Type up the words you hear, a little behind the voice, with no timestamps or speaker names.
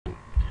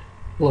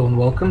Hello and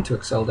welcome to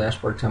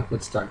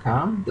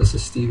Excel-Templates.com. This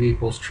is Steve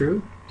equals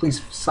true.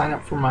 Please sign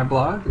up for my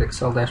blog at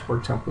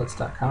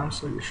Excel-Templates.com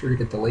so you're sure to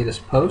get the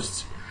latest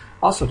posts.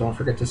 Also, don't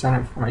forget to sign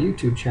up for my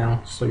YouTube channel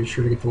so you're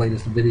sure to get the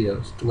latest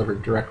videos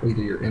delivered directly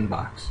to your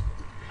inbox.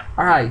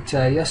 Alright,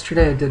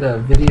 yesterday I did a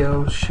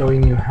video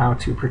showing you how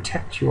to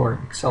protect your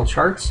Excel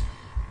charts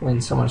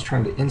when someone's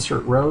trying to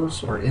insert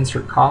rows or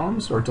insert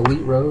columns or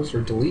delete rows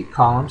or delete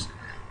columns.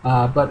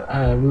 But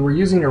we were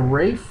using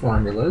array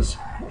formulas,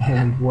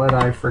 and what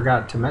I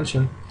forgot to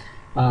mention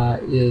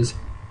is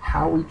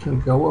how we can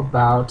go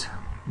about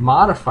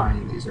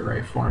modifying these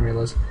array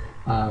formulas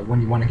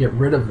when you want to get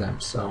rid of them.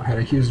 So I had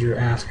a user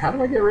ask, how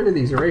do I get rid of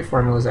these array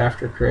formulas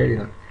after creating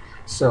them?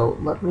 So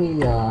let me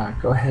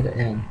go ahead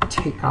and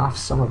take off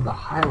some of the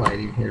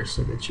highlighting here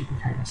so that you can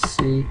kind of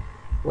see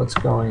what's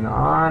going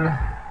on.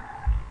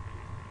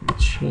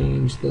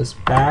 Change this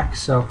back.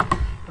 So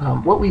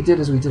what we did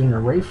is we did an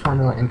array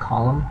formula in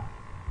column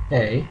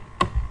A.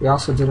 We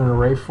also did an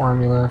array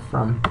formula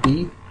from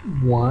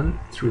B1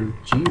 through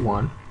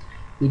G1.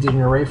 We did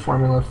an array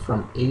formula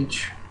from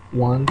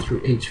H1 through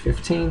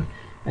H15.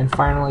 And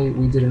finally,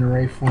 we did an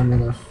array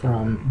formula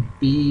from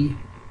B15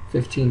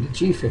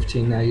 to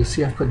G15. Now you'll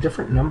see I've put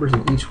different numbers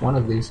in each one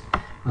of these.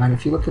 And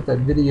if you look at that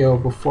video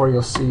before,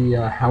 you'll see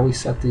how we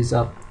set these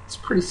up. It's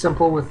pretty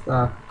simple with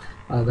the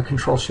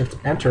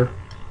Control-Shift-Enter.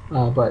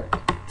 But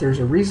there's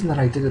a reason that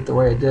I did it the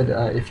way I did.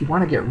 If you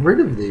want to get rid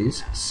of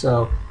these,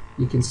 so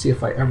you can see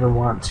if I ever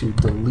want to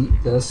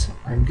delete this,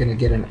 I'm going to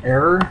get an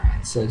error.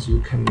 It says you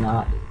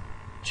cannot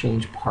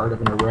change part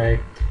of an array.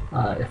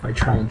 If I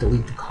try and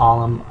delete the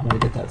column, I'm going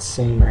to get that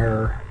same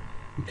error.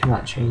 You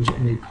cannot change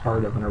any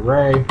part of an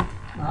array.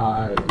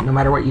 No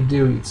matter what you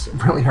do, it's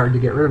really hard to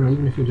get rid of them,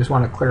 even if you just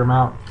want to clear them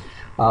out.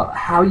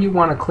 How you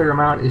want to clear them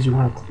out is you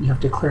have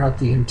to clear out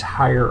the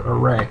entire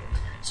array.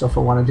 So if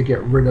I wanted to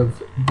get rid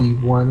of the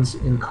ones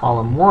in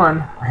column 1,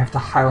 I have to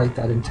highlight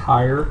that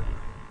entire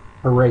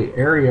array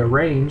area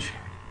range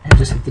and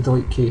just hit the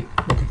delete key.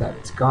 Look at that,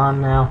 it's gone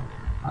now.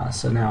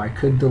 So now I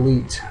could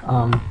delete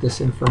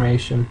this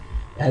information,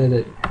 edit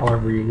it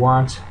however you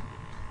want.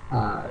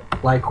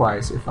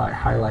 Likewise, if I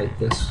highlight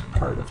this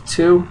part of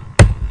 2,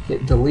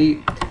 hit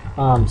delete.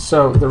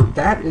 So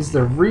that is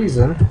the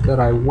reason that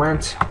I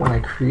went, when I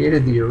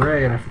created the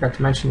array, and I forgot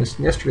to mention this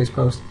in yesterday's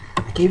post,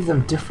 I gave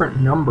them different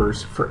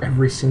numbers for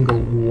every single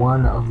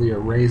one of the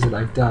arrays that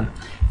I've done.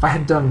 If I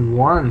had done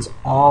ones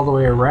all the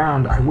way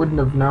around, I wouldn't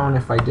have known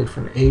if I did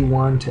from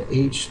A1 to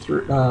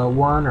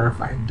H1 or if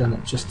I had done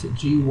it just to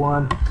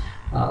G1.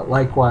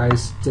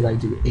 Likewise, did I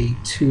do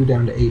A2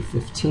 down to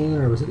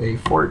A15 or was it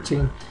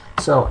A14?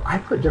 So I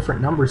put different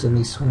numbers in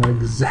these so I know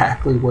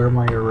exactly where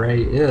my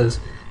array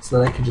is, so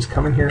that I can just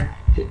come in here,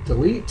 hit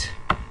delete,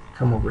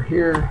 come over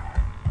here,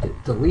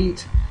 hit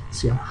delete.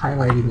 See, I'm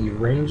highlighting the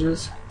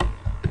ranges,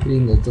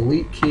 hitting the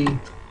delete key.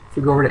 If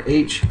we go over to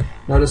H,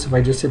 notice if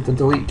I just hit the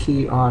delete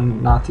key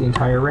on not the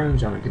entire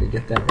range, I'm going to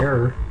get that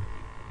error.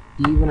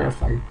 Even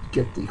if I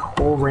get the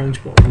whole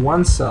range but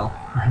one cell,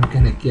 I'm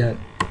going to get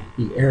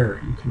the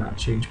error. You cannot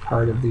change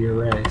part of the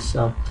array.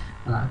 So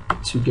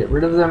to get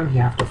rid of them,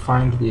 you have to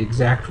find the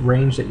exact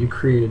range that you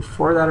created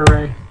for that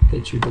array,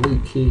 hit your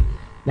delete key.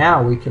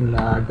 Now we can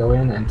go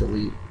in and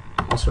delete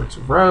all sorts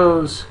of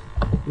rows.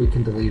 We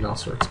can delete all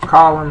sorts of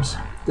columns.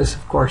 This,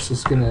 of course,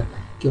 is going to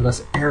give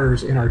us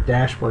errors in our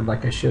dashboard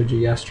like I showed you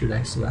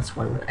yesterday. So that's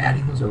why we're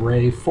adding those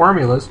array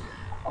formulas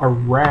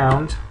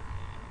around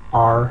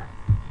our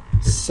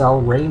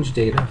cell range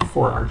data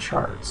for our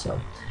chart.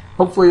 So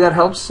hopefully that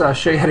helps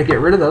show you how to get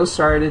rid of those.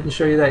 Sorry I didn't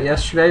show you that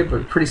yesterday,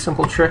 but pretty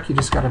simple trick. You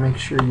just got to make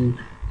sure you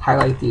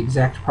highlight the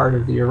exact part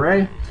of the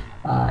array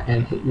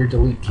and hit your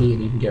delete key,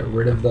 and you can get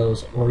rid of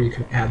those, or you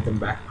can add them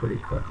back pretty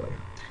quickly.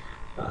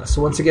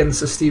 So once again,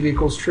 this is Steve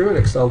equals true at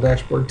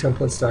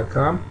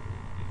Excel-Templates.com.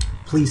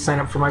 Please sign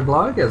up for my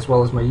blog as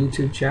well as my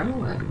YouTube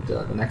channel, and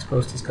the next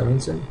post is coming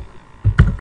soon.